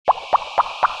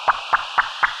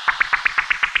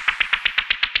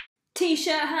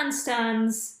t-shirt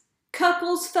handstands,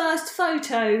 couples first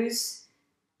photos,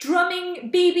 drumming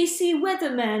BBC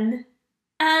weathermen,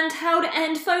 and how to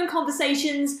end phone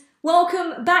conversations.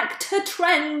 Welcome back to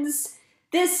Trends.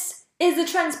 This is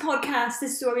the Trends podcast.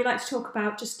 This is where we like to talk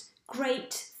about just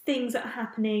great things that are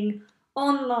happening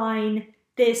online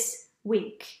this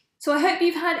week. So I hope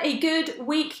you've had a good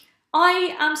week.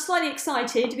 I am slightly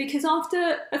excited because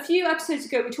after a few episodes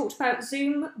ago we talked about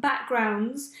Zoom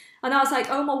backgrounds and I was like,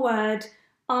 oh my word,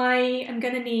 I am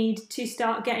going to need to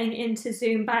start getting into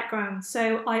Zoom backgrounds.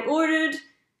 So I ordered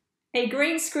a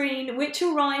green screen which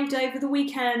arrived over the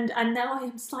weekend and now I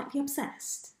am slightly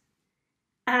obsessed.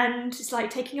 And it's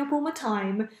like taking up all my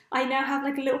time. I now have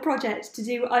like a little project to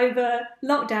do over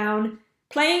lockdown,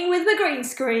 playing with the green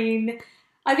screen.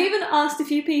 I've even asked a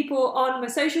few people on my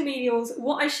social medias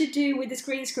what I should do with this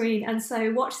green screen, and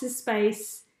so watch this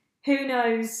space. Who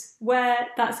knows where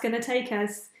that's going to take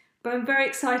us, but I'm very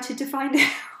excited to find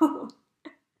out.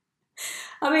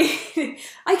 I mean,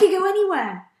 I could go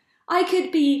anywhere. I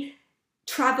could be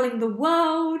travelling the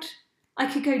world, I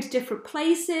could go to different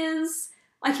places,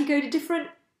 I could go to different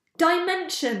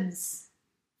dimensions,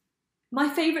 my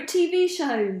favourite TV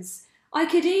shows. I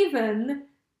could even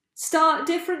start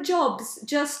different jobs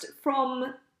just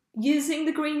from using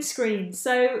the green screen.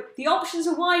 So the options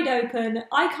are wide open.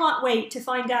 I can't wait to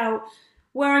find out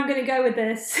where I'm going to go with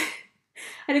this.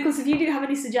 And of course, if you do have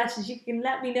any suggestions, you can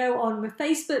let me know on my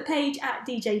Facebook page at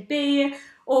DJB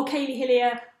or Kaylee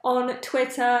Hillier on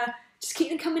Twitter. Just keep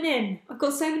them coming in. I've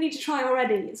got so many to try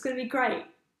already. It's going to be great.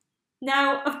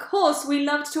 Now, of course, we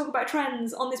love to talk about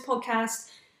trends on this podcast.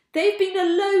 They've been a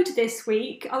load this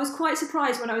week. I was quite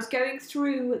surprised when I was going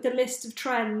through the list of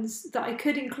trends that I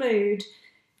could include.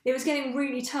 It was getting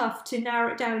really tough to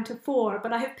narrow it down to 4,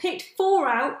 but I have picked 4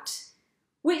 out,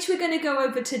 which we're going to go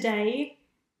over today.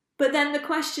 But then the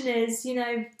question is,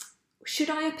 should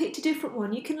I have picked a different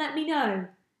one? You can let me know.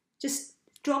 Just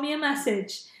draw me a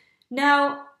message.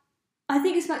 Now, I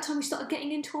think it's about time we started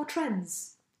getting into our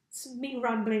trends. It's me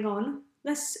rambling on.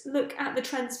 Let's look at the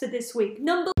trends for this week.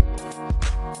 Number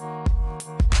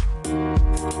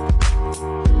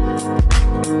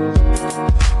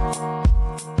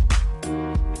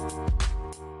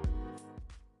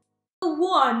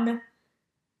 1.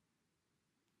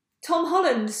 Tom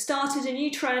Holland started a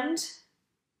new trend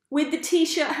with the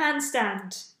t-shirt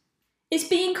handstand. It's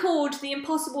being called the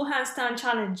Impossible Handstand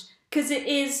Challenge because it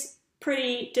is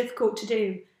pretty difficult to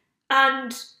do.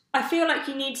 And I feel like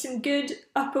you need some good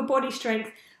upper body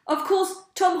strength. Of course,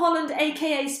 Tom Holland,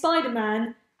 aka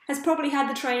Spider-Man, has probably had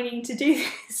the training to do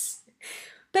this.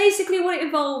 Basically what it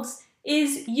involves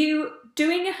is you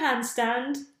doing a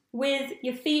handstand with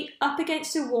your feet up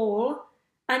against a wall,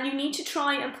 and you need to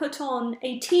try and put on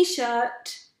a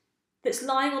t-shirt that's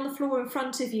lying on the floor in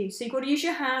front of you. So you've got to use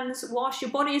your hands whilst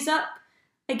your body is up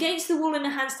against the wall in a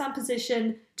handstand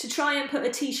position to try and put a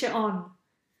t-shirt on.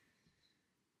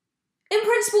 In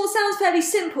principle, it sounds fairly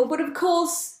simple, but of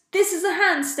course, this is a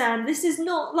handstand. This is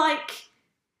not like,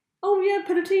 oh yeah,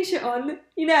 put a t-shirt on.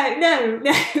 No.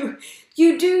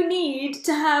 You do need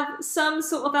to have some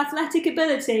sort of athletic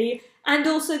ability and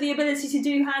also the ability to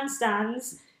do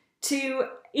handstands to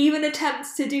even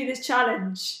attempt to do this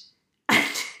challenge. And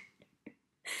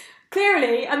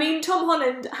clearly, Tom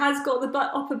Holland has got the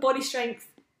upper body strength,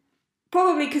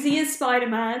 probably because he is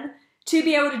Spider-Man, to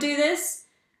be able to do this.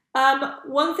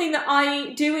 One thing that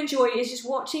I do enjoy is just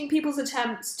watching people's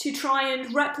attempts to try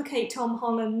and replicate Tom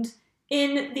Holland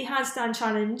in the handstand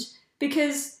challenge,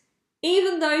 because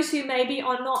even those who maybe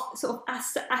are not sort of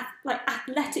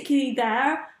athletically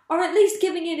there are at least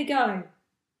giving it a go.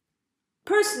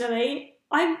 Personally,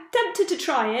 I'm tempted to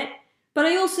try it, but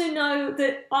I also know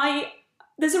that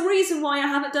there's a reason why I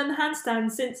haven't done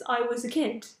handstands since I was a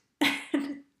kid.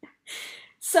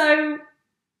 So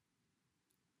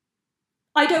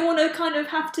I don't want to kind of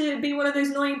have to be one of those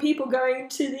annoying people going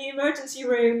to the emergency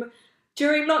room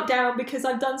during lockdown because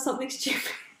I've done something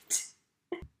stupid.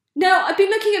 Now, I've been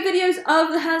looking at videos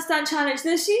of the handstand challenge.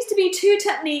 There seems to be 2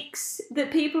 techniques that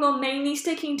people are mainly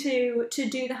sticking to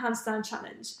do the handstand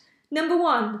challenge. Number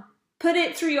 1, put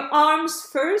it through your arms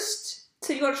first.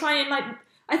 So you've got to try and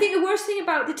I think the worst thing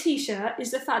about the t-shirt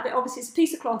is the fact that obviously it's a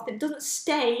piece of cloth that doesn't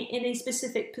stay in a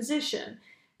specific position.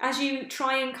 As you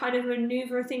try and kind of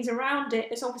maneuver things around it,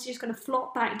 it's obviously just going to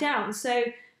flop back down. So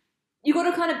you've got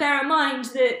to kind of bear in mind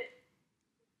that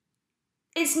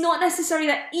it's not necessarily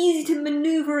that easy to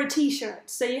maneuver a t-shirt.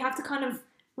 So you have to kind of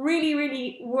really,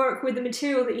 really work with the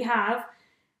material that you have.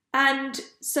 And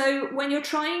so when you're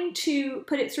trying to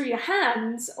put it through your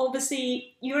hands,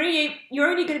 obviously you're only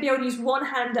going to be able to use one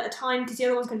hand at a time because the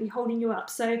other one's going to be holding you up.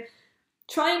 So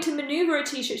trying to maneuver a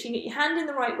t-shirt so you can get your hand in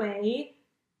the right way.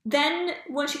 Then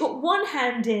once you've got one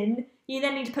hand in, you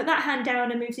then need to put that hand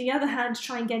down and move the other hand to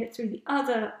try and get it through the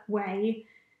other way.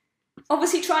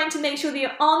 Obviously trying to make sure that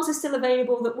your arms are still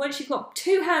available, that once you've got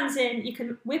two hands in, you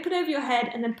can whip it over your head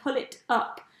and then pull it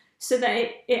up so that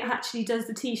it actually does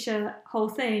the t-shirt whole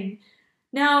thing.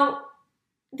 Now,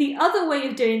 the other way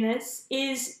of doing this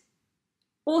is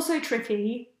also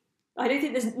tricky. I don't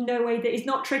think there's no way that it's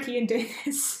not tricky in doing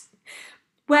this.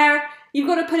 Where you've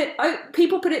got to put it,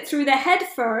 people put it through their head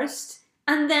first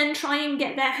and then try and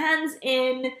get their hands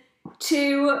in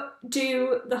to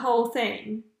do the whole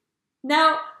thing.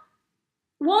 Now,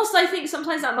 whilst I think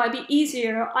sometimes that might be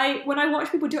easier, when I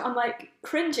watch people do it, I'm like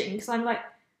cringing because I'm like,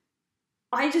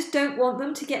 I just don't want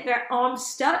them to get their arms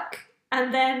stuck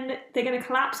and then they're going to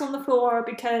collapse on the floor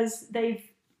because they've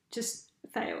just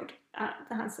failed at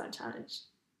the handstand challenge.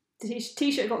 The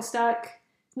t-shirt got stuck,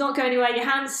 not going anywhere, your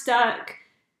hand's stuck.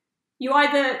 You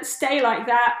either stay like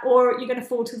that or you're going to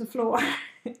fall to the floor.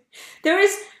 There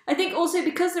is, I think also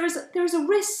because there is a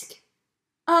risk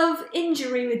of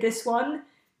injury with this one,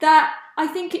 that I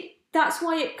think that's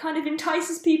why it kind of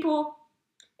entices people.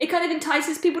 It kind of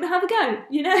entices people to have a go,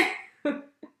 you know?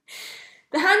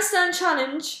 The handstand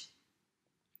challenge,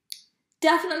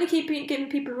 definitely giving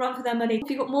people a run for their money. If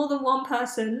you've got more than one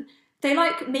person, they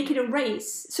like make it a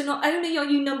race. So not only are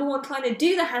you number one trying to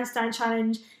do the handstand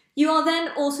challenge, you are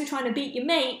then also trying to beat your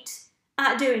mate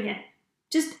at doing it.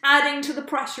 Just adding to the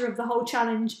pressure of the whole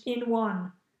challenge in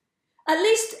one. At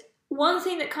least one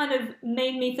thing that kind of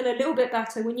made me feel a little bit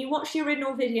better when you watch the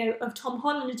original video of Tom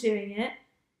Holland doing it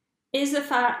is the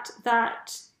fact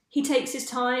that he takes his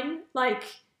time. Like,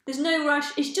 there's no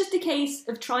rush. It's just a case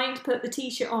of trying to put the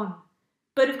t-shirt on.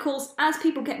 But of course, as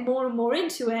people get more and more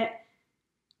into it,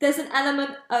 there's an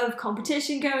element of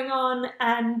competition going on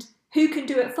and who can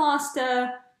do it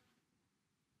faster.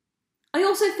 I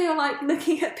also feel like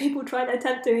looking at people trying to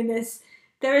attempt doing this,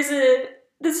 there's a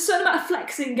certain amount of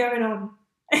flexing going on.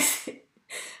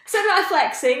 So amount of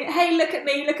flexing, hey, look at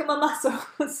me, look at my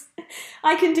muscles,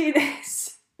 I can do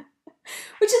this.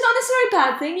 Which is not necessarily a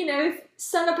bad thing, you know,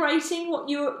 celebrating what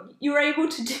you're able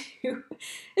to do.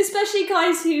 Especially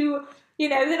guys who, you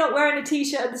know, they're not wearing a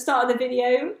t-shirt at the start of the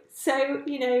video, so,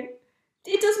 you know,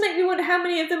 it does make me wonder how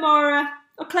many of them are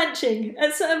clenching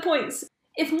at certain points.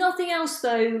 If nothing else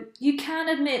though, you can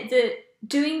admit that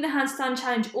doing the handstand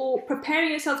challenge or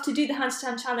preparing yourself to do the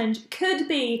handstand challenge could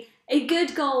be a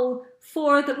good goal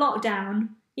for the lockdown.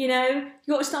 You know,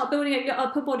 you got to start building up your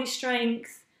upper body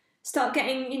strength, start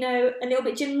getting, you know, a little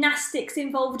bit gymnastics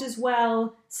involved as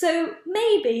well. So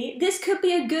maybe this could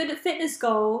be a good fitness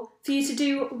goal for you to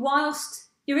do whilst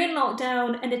you're in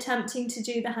lockdown and attempting to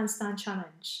do the handstand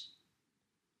challenge.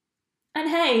 And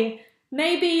hey,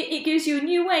 maybe it gives you a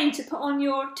new way to put on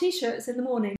your t-shirts in the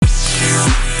morning.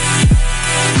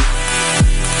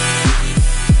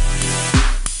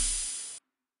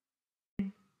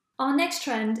 Our next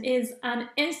trend is an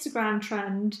Instagram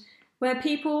trend where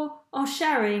people are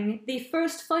sharing the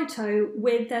first photo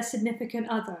with their significant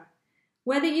other.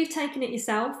 Whether you've taken it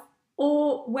yourself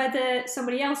or whether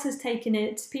somebody else has taken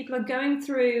it, people are going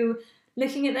through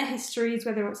looking at their histories,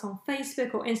 whether it's on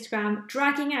Facebook or Instagram,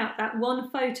 dragging out that one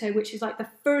photo which is like the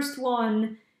first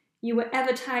one you were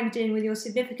ever tagged in with your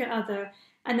significant other,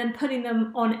 and then putting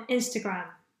them on Instagram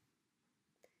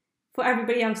for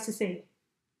everybody else to see.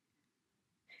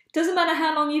 Doesn't matter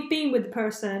how long you've been with the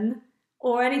person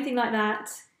or anything like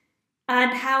that,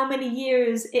 and how many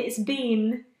years it's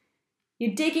been,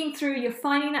 you're digging through, you're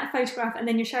finding that photograph and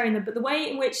then you're sharing them. But the way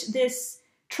in which this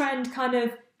trend kind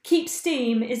of keeps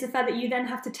steam is the fact that you then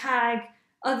have to tag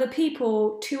other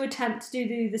people to attempt to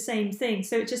do the same thing.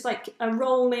 So it's just like a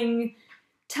rolling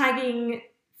tagging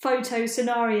photo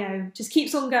scenario, just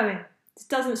keeps on going, just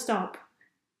doesn't stop.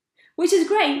 Which is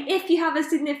great if you have a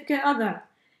significant other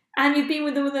and you've been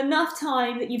with them with enough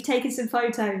time that you've taken some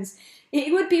photos.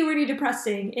 It would be really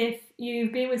depressing if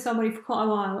you've been with somebody for quite a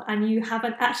while and you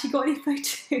haven't actually got any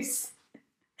photos.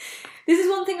 This is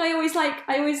one thing I always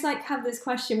like have this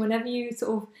question whenever you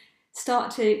sort of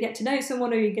start to get to know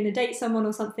someone or you're going to date someone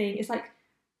or something. It's like,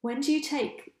 when do you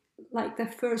take like the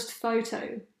first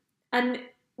photo? And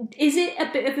is it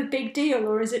a bit of a big deal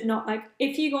or is it not? Like,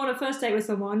 if you go on a first date with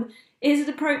someone, is it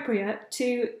appropriate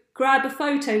to grab a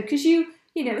photo? Because you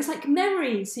know, it's like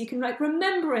memories, so you can like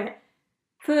remember it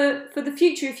for the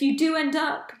future. If you do end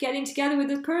up getting together with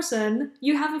this person,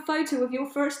 you have a photo of your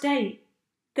first date.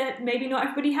 That maybe not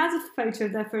everybody has a photo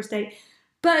of their first date.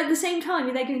 But at the same time,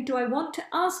 you're going, do I want to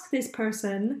ask this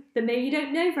person that maybe you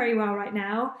don't know very well right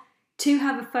now to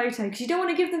have a photo? Because you don't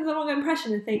want to give them the wrong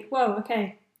impression and think, whoa,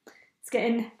 okay, it's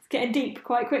getting deep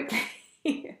quite quickly.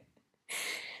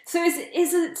 So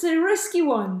it's a risky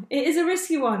one. It is a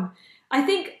risky one. I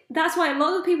think that's why a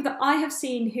lot of the people that I have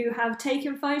seen who have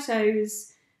taken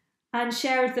photos and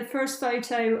shared the first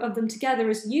photo of them together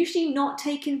is usually not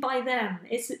taken by them.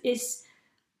 It's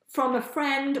from a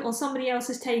friend or somebody else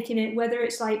has taken it, whether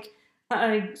it's like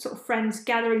sort of friends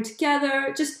gathering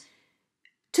together, just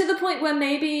to the point where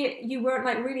maybe you weren't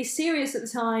like really serious at the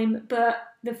time, but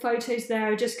the photo's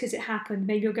there just because it happened.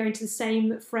 Maybe you're going to the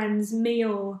same friend's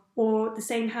meal or the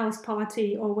same house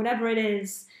party or whatever it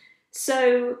is.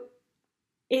 So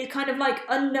it kind of like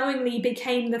unknowingly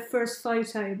became the first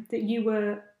photo that you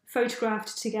were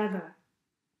photographed together.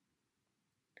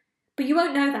 But you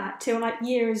won't know that till like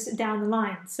years down the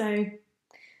line. So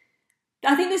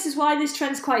I think this is why this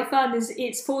trend's quite fun, is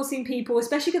it's forcing people,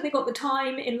 especially because they got the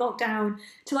time in lockdown,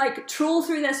 to like trawl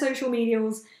through their social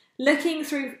medias, looking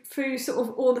through sort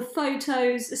of all the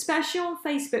photos, especially on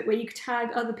Facebook where you could tag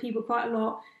other people quite a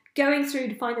lot, going through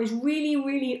to find those really,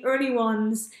 really early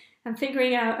ones and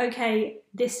figuring out, okay,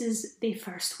 this is the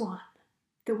first one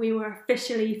that we were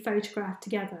officially photographed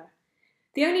together.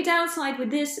 The only downside with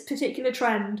this particular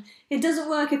trend, it doesn't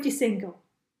work if you're single.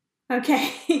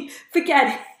 Okay,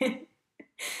 forget it.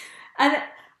 And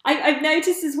I've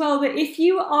noticed as well that if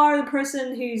you are the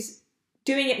person who's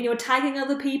doing it and you're tagging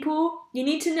other people, you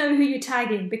need to know who you're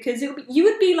tagging, because you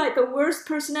would be like the worst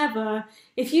person ever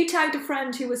if you tagged a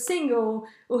friend who was single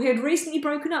or who had recently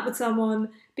broken up with someone,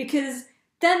 because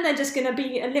then they're just going to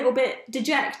be a little bit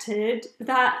dejected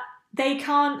that they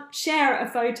can't share a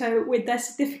photo with their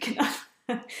significant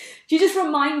other. You're just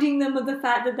reminding them of the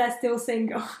fact that they're still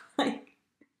single. And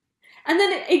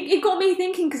then it got me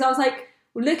thinking, because I was like,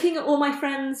 looking at all my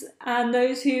friends and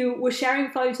those who were sharing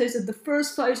photos of the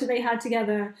first photo they had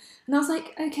together, and I was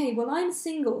like, okay, well, I'm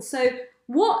single, so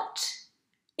what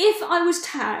if I was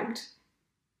tagged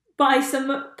by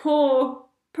some poor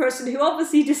person who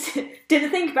obviously just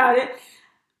didn't think about it?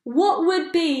 What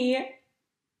would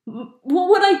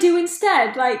I do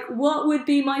instead? Like, what would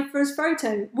be my first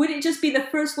photo? Would it just be the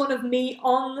first one of me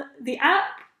on the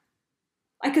app?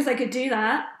 Because I could do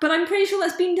that, but I'm pretty sure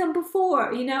that's been done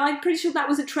before. You know, I'm pretty sure that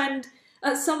was a trend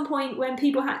at some point when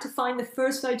people had to find the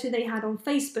first photo they had on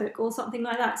Facebook or something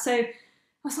like that. So I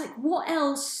was like, what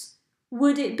else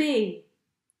would it be?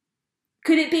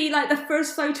 Could it be like the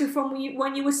first photo from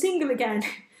when you were single again?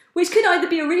 Which could either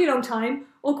be a really long time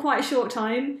or quite a short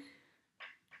time.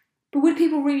 But would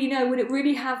people really know? Would it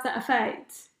really have that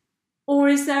effect? Or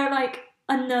is there like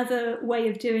another way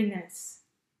of doing this?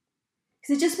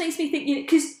 Because it just makes me think,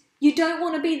 because you don't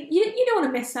want to be, you don't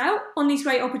want to miss out on these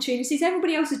great opportunities.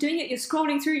 Everybody else is doing it. You're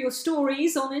scrolling through your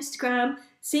stories on Instagram,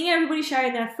 seeing everybody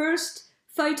sharing their first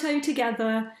photo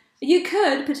together. You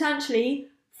could potentially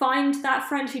find that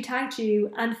friend who tagged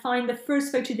you and find the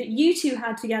first photo that you two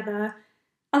had together,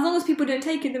 as long as people don't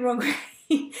take it the wrong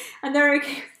way and they're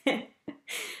okay with it.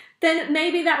 Then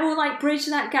maybe that will like bridge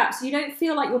that gap, so you don't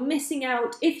feel like you're missing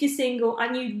out if you're single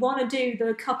and you want to do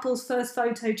the couple's first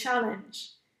photo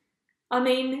challenge. I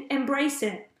mean, embrace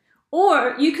it.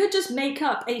 Or you could just make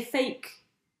up a fake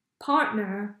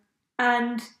partner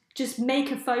and just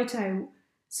make a photo.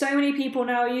 So many people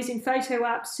now are using photo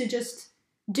apps to just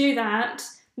do that.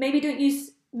 Maybe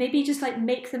just like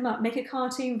make them up, make a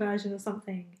cartoon version or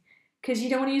something. Because you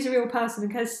don't want to use a real person,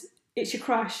 because it's your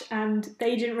crush and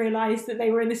they didn't realise that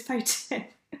they were in this photo.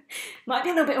 Might be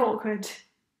a little bit awkward.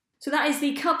 So that is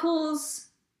the couple's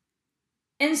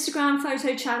Instagram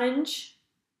photo challenge.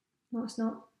 No, it's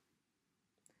not.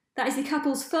 That is the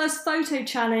couple's first photo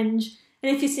challenge.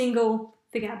 And if you're single,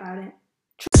 forget about it.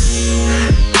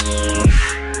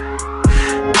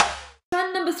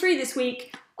 Trend number 3 this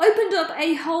week opened up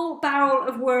a whole barrel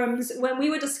of worms when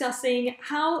we were discussing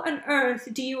how on earth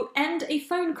do you end a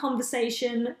phone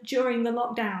conversation during the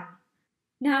lockdown.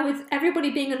 Now, with everybody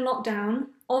being in lockdown,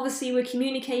 obviously we're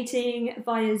communicating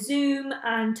via Zoom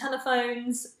and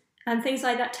telephones and things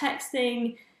like that,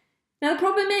 texting. Now, the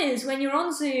problem is when you're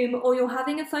on Zoom or you're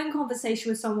having a phone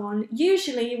conversation with someone,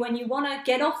 usually when you want to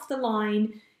get off the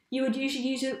line, you would usually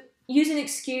use an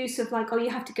excuse of like, oh, you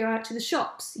have to go out to the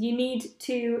shops, you need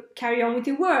to carry on with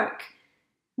your work.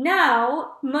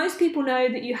 Now, most people know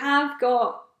that you have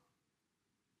got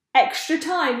extra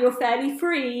time, you're fairly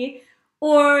free,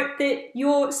 or that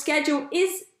your schedule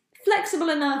is flexible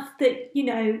enough that,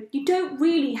 you don't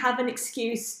really have an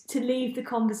excuse to leave the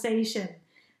conversation.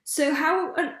 So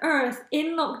how on earth,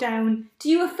 in lockdown, do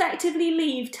you effectively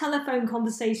leave telephone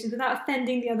conversations without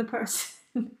offending the other person?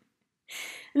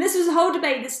 And this was a whole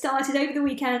debate that started over the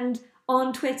weekend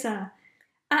on Twitter.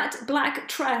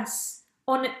 @BlackTress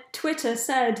on Twitter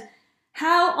said,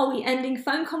 How are we ending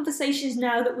phone conversations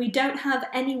now that we don't have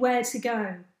anywhere to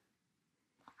go?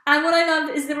 And what I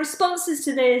love is the responses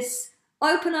to this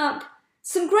open up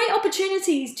some great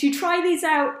opportunities to try these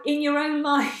out in your own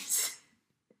lives.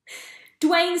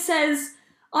 Dwayne says,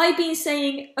 I've been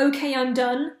saying, okay, I'm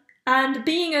done, and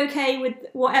being okay with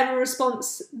whatever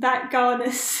response that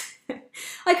garners.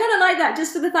 I kind of like that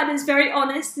just for the fact that it's very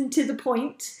honest and to the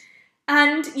point.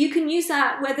 And you can use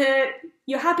that whether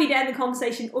you're happy to end the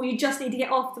conversation or you just need to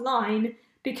get off the line,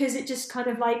 because it just kind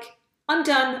of like, I'm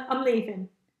done, I'm leaving.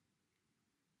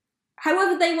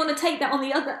 However they want to take that on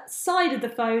the other side of the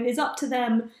phone is up to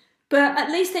them, but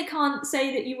at least they can't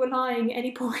say that you were lying at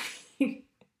any point.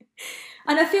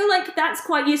 And I feel like that's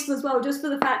quite useful as well, just for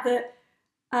the fact that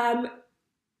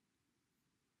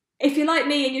if you're like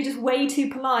me and you're just way too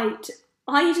polite,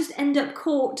 I just end up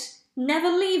caught never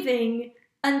leaving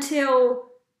until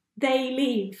they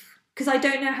leave, because I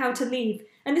don't know how to leave.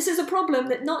 And this is a problem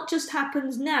that not just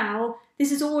happens now, this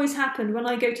has always happened when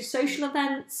I go to social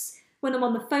events, when I'm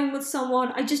on the phone with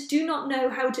someone. I just do not know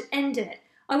how to end it.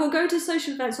 I will go to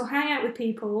social events or hang out with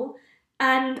people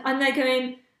and I'm there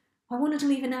going, I wanted to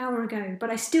leave an hour ago, but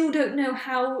I still don't know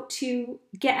how to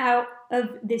get out of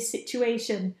this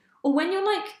situation. Or when you're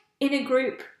like in a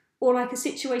group or like a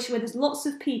situation where there's lots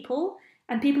of people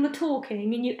and people are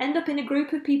talking and you end up in a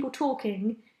group of people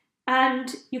talking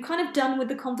and you're kind of done with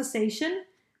the conversation,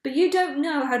 but you don't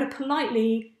know how to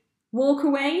politely walk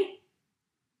away.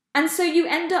 And so you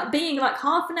end up being like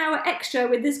half an hour extra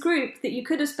with this group that you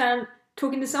could have spent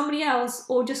talking to somebody else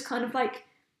or just kind of like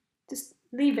just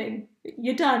leaving.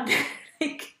 You're done.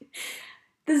 Like,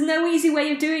 there's no easy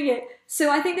way of doing it. So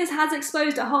I think this has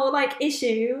exposed a whole like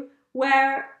issue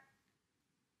where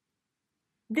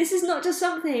this is not just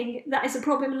something that is a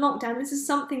problem in lockdown. This is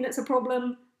something that's a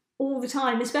problem all the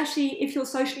time, especially if you're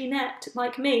socially inept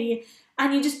like me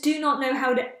and you just do not know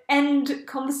how to end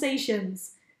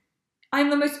conversations. I'm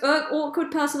the most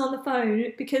awkward person on the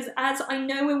phone because as I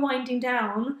know we're winding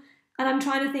down and I'm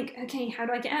trying to think, okay, how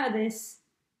do I get out of this?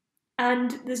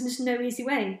 And there's just no easy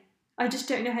way. I just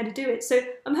don't know how to do it. So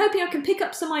I'm hoping I can pick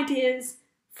up some ideas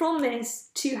from this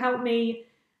to help me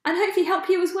and hopefully help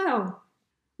you as well.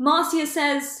 Marcia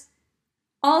says,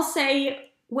 I'll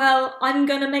say, well, I'm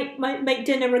going to make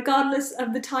dinner regardless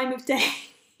of the time of day.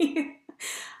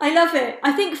 I love it.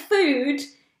 I think food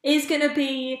is going to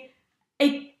be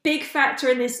a big factor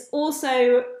in this.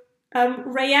 Also,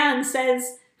 Rayanne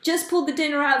says, just pull the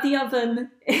dinner out of the oven.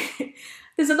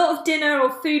 There's a lot of dinner or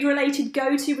food related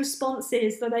go-to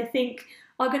responses that I think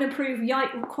are going to prove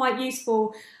quite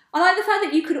useful. I like the fact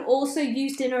that you could also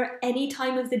use dinner at any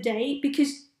time of the day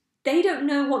because they don't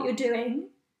know what you're doing.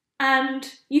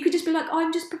 And you could just be like, oh,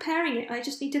 I'm just preparing it. I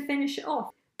just need to finish it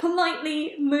off.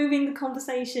 Politely moving the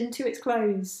conversation to its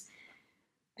close.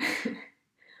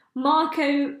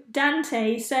 Marco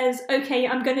Dante says, okay,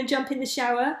 I'm going to jump in the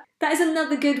shower. That is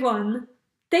another good one.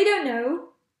 They don't know.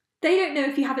 They don't know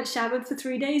if you haven't showered for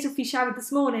 3 days or if you showered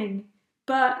this morning.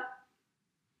 But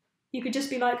you could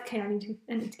just be like, okay, I need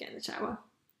to get in the shower.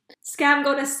 Scam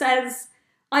Goddess says,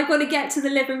 I've got to get to the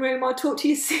living room. I'll talk to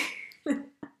you soon.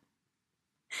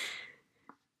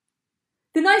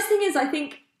 The nice thing is, I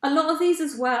think a lot of these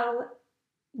as well,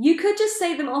 you could just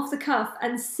say them off the cuff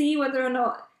and see whether or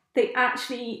not they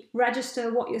actually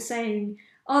register what you're saying.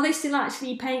 Are they still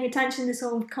actually paying attention to this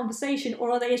whole conversation,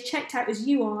 or are they as checked out as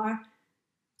you are?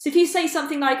 So if you say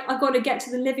something like, I've got to get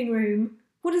to the living room,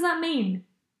 what does that mean?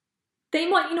 They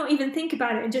might not even think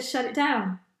about it and just shut it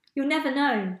down. You'll never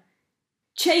know.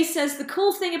 Chase says, the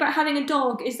cool thing about having a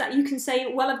dog is that you can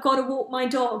say, well, I've got to walk my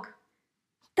dog.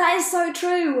 That is so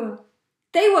true.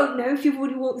 They won't know if you've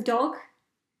already walked the dog.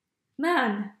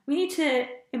 Man, we need to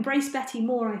embrace Betty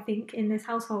more, I think, in this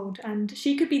household, and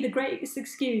she could be the greatest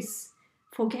excuse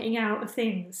for getting out of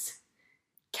things.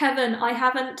 Kevin, I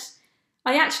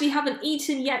actually haven't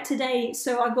eaten yet today,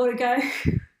 so I've got to go.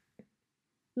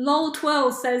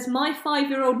 Lol12 says, my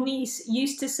 5-year-old niece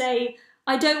used to say,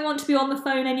 I don't want to be on the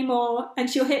phone anymore, and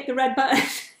she'll hit the red button.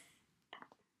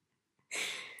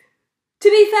 To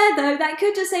be fair though, that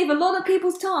could just save a lot of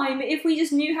people's time if we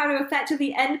just knew how to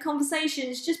effectively end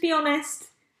conversations. Just be honest.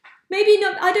 Maybe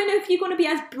not, I don't know if you're going to be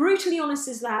as brutally honest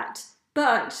as that,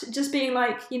 but just being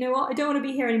like, you know what, I don't want to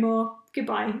be here anymore.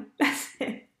 Goodbye. That's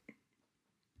it.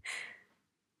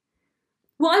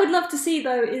 What I would love to see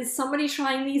though is somebody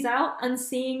trying these out and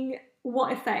seeing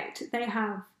what effect they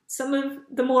have. Some of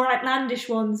the more outlandish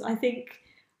ones, I think,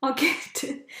 are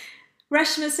good.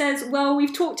 Reshma says, well,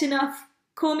 we've talked enough.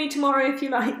 Call me tomorrow if you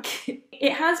like.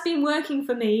 It has been working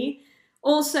for me.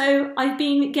 Also, I've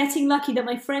been getting lucky that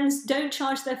my friends don't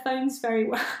charge their phones very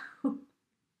well.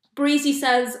 Breezy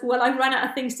says, well, I've run out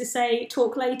of things to say,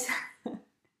 talk later. To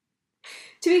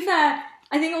be fair,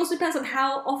 I think it also depends on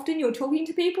how often you're talking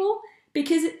to people,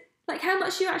 because like how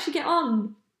much do you actually get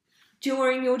on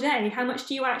during your day? How much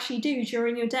do you actually do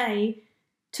during your day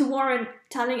to warrant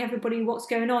telling everybody what's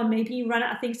going on? Maybe you run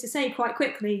out of things to say quite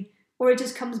quickly, or it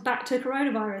just comes back to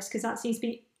coronavirus because that seems to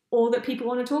be all that people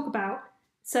want to talk about.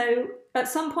 So at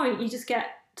some point you just get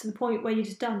to the point where you're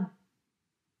just done.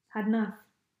 Had enough.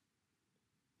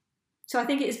 So I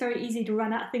think it is very easy to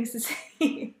run out of things to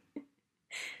say.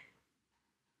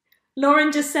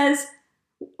 Lauren just says,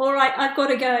 all right, I've got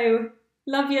to go.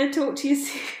 Love you, talk to you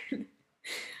soon.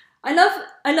 I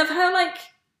love how like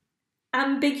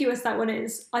ambiguous that one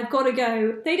is. I've got to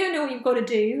go. They don't know what you've got to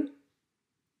do.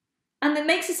 And it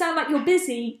makes it sound like you're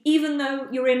busy even though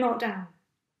you're in lockdown.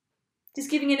 Just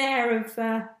giving an air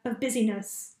of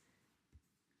busyness.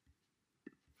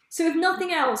 So if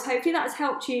nothing else, hopefully that's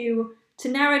helped you to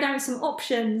narrow down some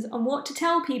options on what to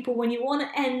tell people when you want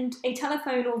to end a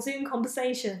telephone or Zoom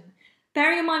conversation.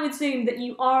 Bearing in mind with Zoom that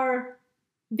you are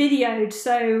videoed,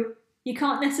 so you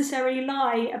can't necessarily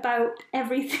lie about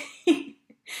everything.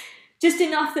 Just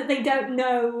enough that they don't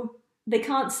know, they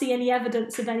can't see any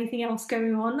evidence of anything else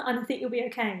going on, and I think you'll be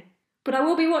okay. But I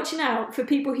will be watching out for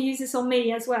people who use this on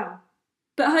me as well.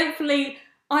 But hopefully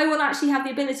I will actually have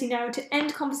the ability now to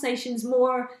end conversations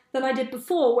more than I did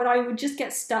before, when I would just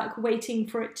get stuck waiting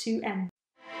for it to end.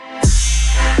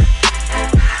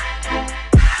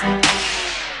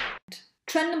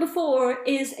 Trend number 4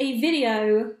 is a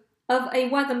video of a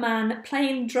weatherman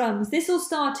playing drums. This all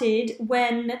started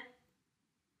when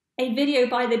a video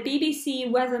by the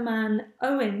BBC weatherman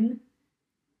Owen,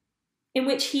 in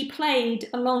which he played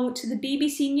along to the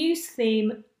BBC News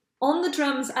theme on the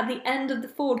drums at the end of the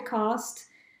broadcast,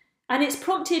 and it's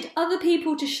prompted other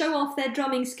people to show off their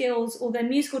drumming skills or their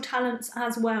musical talents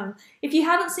as well. If you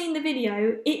haven't seen the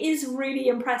video, it is really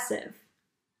impressive.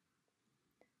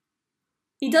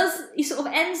 He sort of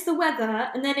ends the weather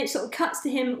and then it sort of cuts to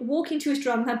him walking to his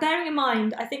drum. Now bearing in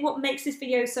mind, I think what makes this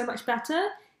video so much better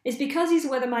is because he's a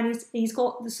weatherman, he's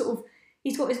got his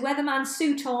weatherman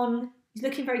suit on, he's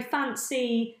looking very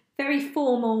fancy, very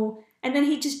formal, and then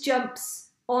he just jumps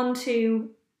onto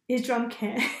his drum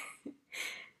kit.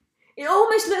 It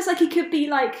almost looks like he could be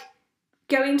like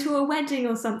going to a wedding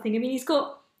or something. I mean, he's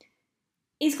got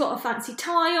a fancy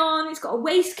tie on, he's got a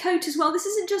waistcoat as well. This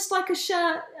isn't just like a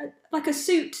shirt, like a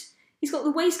suit. He's got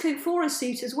the waistcoat for a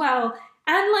suit as well.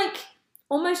 And like,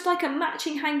 almost like a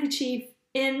matching handkerchief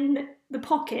in the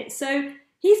pocket. So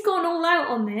he's gone all out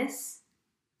on this.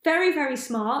 Very, very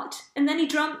smart. And then he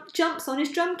jumps on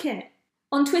his drum kit.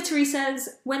 On Twitter he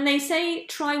says, when they say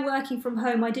try working from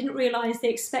home, I didn't realise they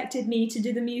expected me to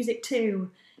do the music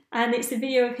too. And it's the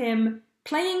video of him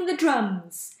playing the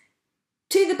drums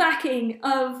to the backing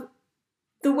of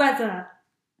the weather.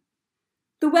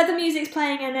 The weather music's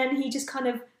playing and then he just kind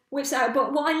of whips out.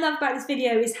 But what I love about this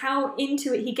video is how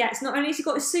into it he gets. Not only has he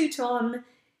got a suit on,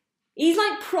 he's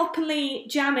like properly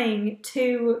jamming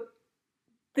to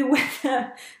the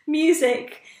weather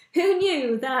music. Who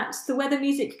knew that the weather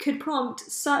music could prompt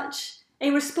such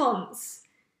a response?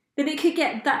 That it could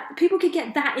get that, people could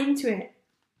get that into it.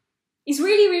 He's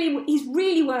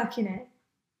really working it.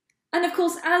 And of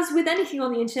course, as with anything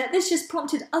on the internet, this just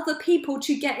prompted other people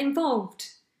to get involved.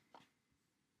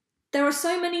 There are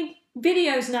so many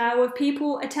videos now of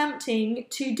people attempting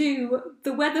to do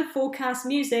the weather forecast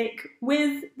music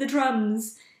with the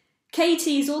drums.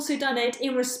 Katie's also done it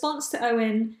in response to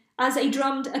Owen as a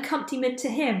drummed accompaniment to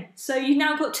him. So you've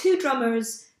now got 2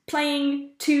 drummers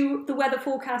playing to the weather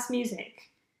forecast music.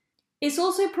 It's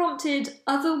also prompted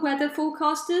other weather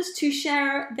forecasters to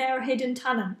share their hidden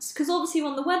talents. Because obviously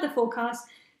on the weather forecast,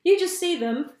 you just see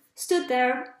them stood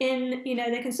there in,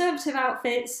 their conservative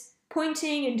outfits,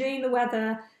 pointing and doing the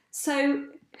weather. So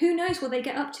who knows what they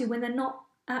get up to when they're not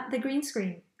at the green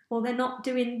screen or they're not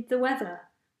doing the weather.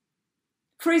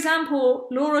 For example,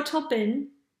 Laura Toppin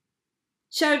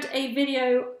showed a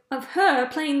video of her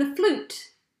playing the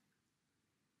flute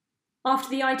after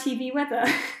the ITV weather.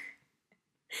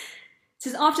 It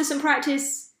says, after some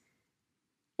practice,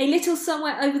 a little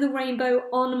somewhere over the rainbow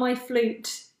on my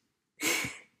flute.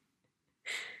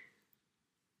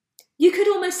 You could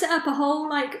almost set up a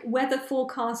whole weather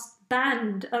forecast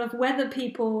band of weather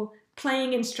people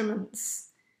playing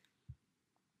instruments.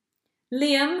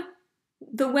 Liam,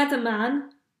 the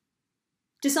weatherman,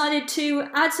 decided to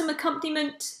add some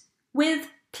accompaniment with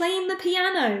playing the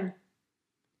piano.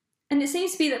 And it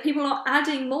seems to be that people are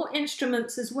adding more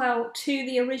instruments as well to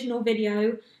the original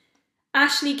video.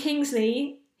 Ashley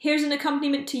Kingsley, here's an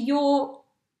accompaniment to your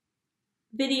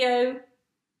video.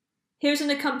 Here's an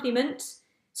accompaniment.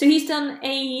 So he's done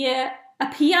a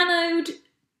pianoed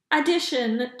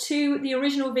addition to the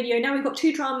original video. Now we've got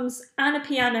 2 drums and a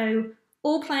piano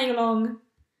all playing along.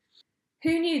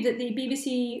 Who knew that the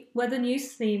BBC Weather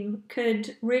News theme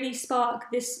could really spark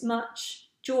this much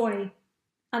joy,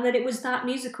 and that it was that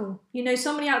musical? You know,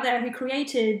 somebody out there who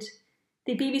created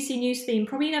the BBC News theme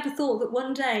probably never thought that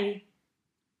one day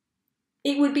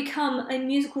it would become a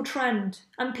musical trend,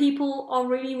 and people are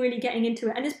really, really getting into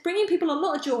it, and it's bringing people a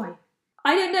lot of joy.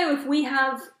 I don't know if we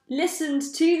have listened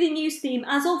to the news theme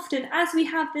as often as we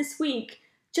have this week,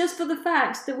 just for the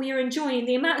fact that we are enjoying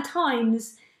the amount of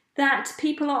times that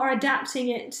people are adapting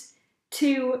it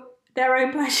to their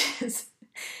own pleasures.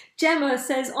 Gemma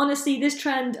says, honestly, this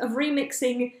trend of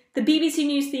remixing the BBC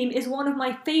News theme is one of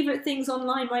my favourite things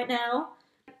online right now.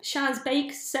 Shaz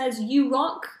Bake says, you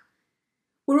rock.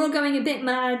 We're all going a bit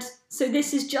mad, so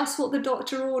this is just what the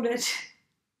doctor ordered.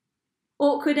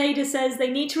 Awkward Ada says,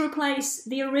 they need to replace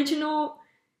the original...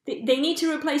 They need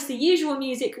to replace the usual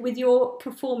music with your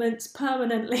performance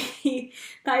permanently.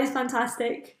 That is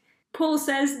fantastic. Paul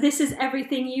says, this is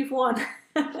everything you've won.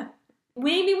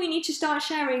 Maybe we need to start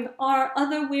sharing our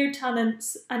other weird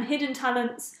talents and hidden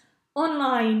talents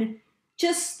online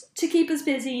just to keep us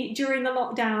busy during the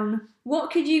lockdown.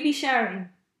 What could you be sharing?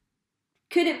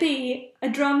 Could it be a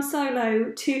drum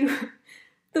solo to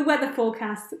the weather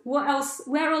forecast? What else?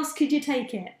 Where else could you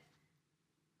take it?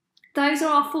 Those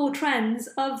are our 4 trends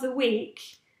of the week.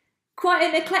 Quite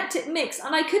an eclectic mix,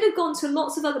 and I could have gone to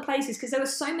lots of other places because there were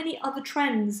so many other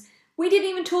trends. We didn't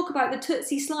even talk about the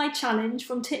Tootsie Slide Challenge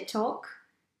from TikTok.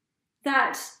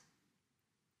 That,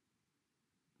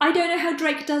 I don't know how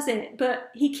Drake does it,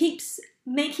 but he keeps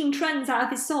making trends out of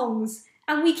his songs,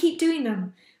 and we keep doing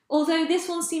them. Although this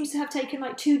one seems to have taken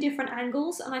like 2 different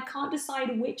angles, and I can't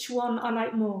decide which one I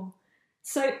like more.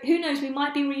 So who knows, we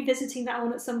might be revisiting that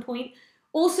one at some point.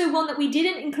 Also, one that we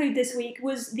didn't include this week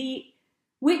was the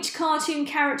which cartoon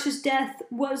character's death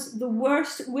was the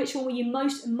worst, which one were you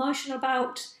most emotional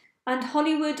about? And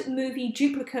Hollywood movie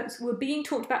duplicates were being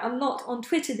talked about a lot on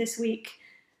Twitter this week.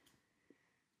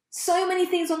 So many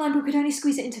things online, but we could only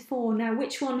squeeze it into 4. Now,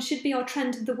 which one should be our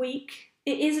trend of the week?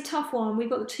 It is a tough one. We've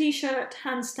got the t-shirt,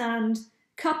 handstand,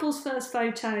 couple's first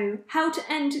photo, how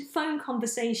to end phone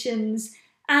conversations,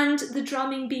 and the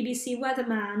drumming BBC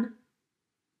weatherman.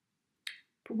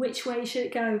 But which way should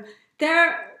it go?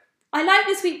 I like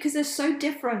this week because they're so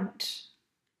different.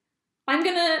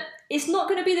 It's not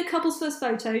gonna be the couple's first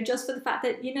photo, just for the fact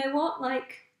that, you know what,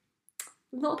 like,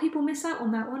 a lot of people miss out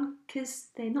on that one because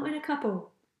they're not in a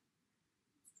couple.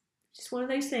 Just one of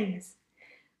those things.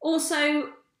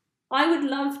 Also, I would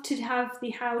love to have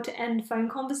the how to end phone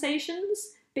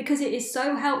conversations because it is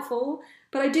so helpful,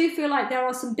 but I do feel like there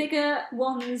are some bigger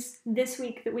ones this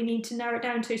week that we need to narrow it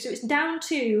down to. So it's down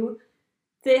to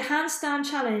the handstand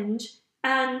challenge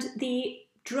and the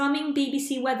drumming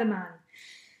BBC weatherman.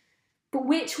 But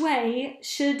which way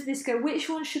should this go? Which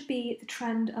one should be the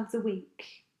trend of the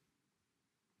week?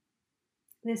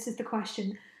 This is the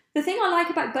question. The thing I like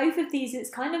about both of these is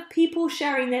kind of people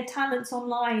sharing their talents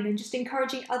online and just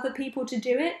encouraging other people to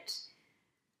do it.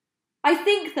 I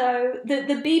think, though, that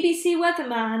the BBC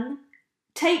weatherman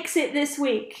takes it this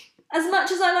week. As much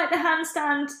as I like the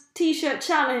handstand t-shirt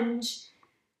challenge,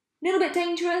 a little bit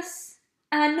dangerous,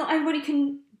 and not everybody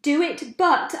can do it,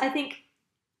 but I think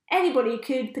anybody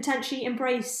could potentially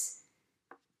embrace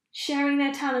sharing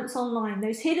their talents online,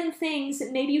 those hidden things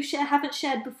that maybe you haven't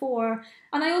shared before.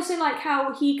 And I also like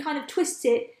how he kind of twists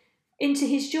it into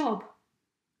his job.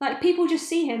 Like, people just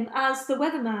see him as the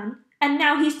weatherman, and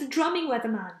now he's the drumming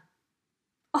weatherman.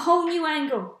 A whole new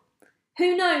angle.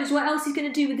 Who knows what else he's going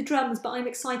to do with the drums, but I'm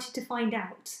excited to find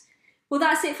out. Well,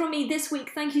 that's it from me this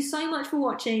week. Thank you so much for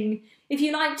watching. If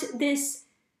you liked this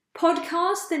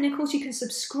podcast, then of course you can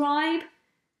subscribe,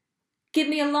 give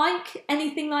me a like,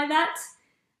 anything like that.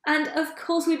 And of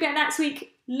course we'll be back next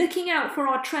week looking out for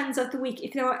our trends of the week.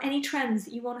 If there are any trends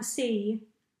that you want to see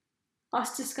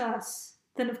us discuss,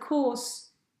 then of course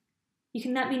you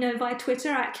can let me know via Twitter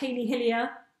at Kaylee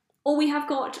Hillier. Or we have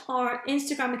got our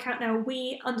Instagram account now,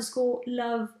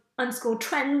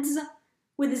 we_love_trends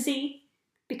with a Z,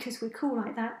 because we're cool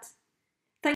like that.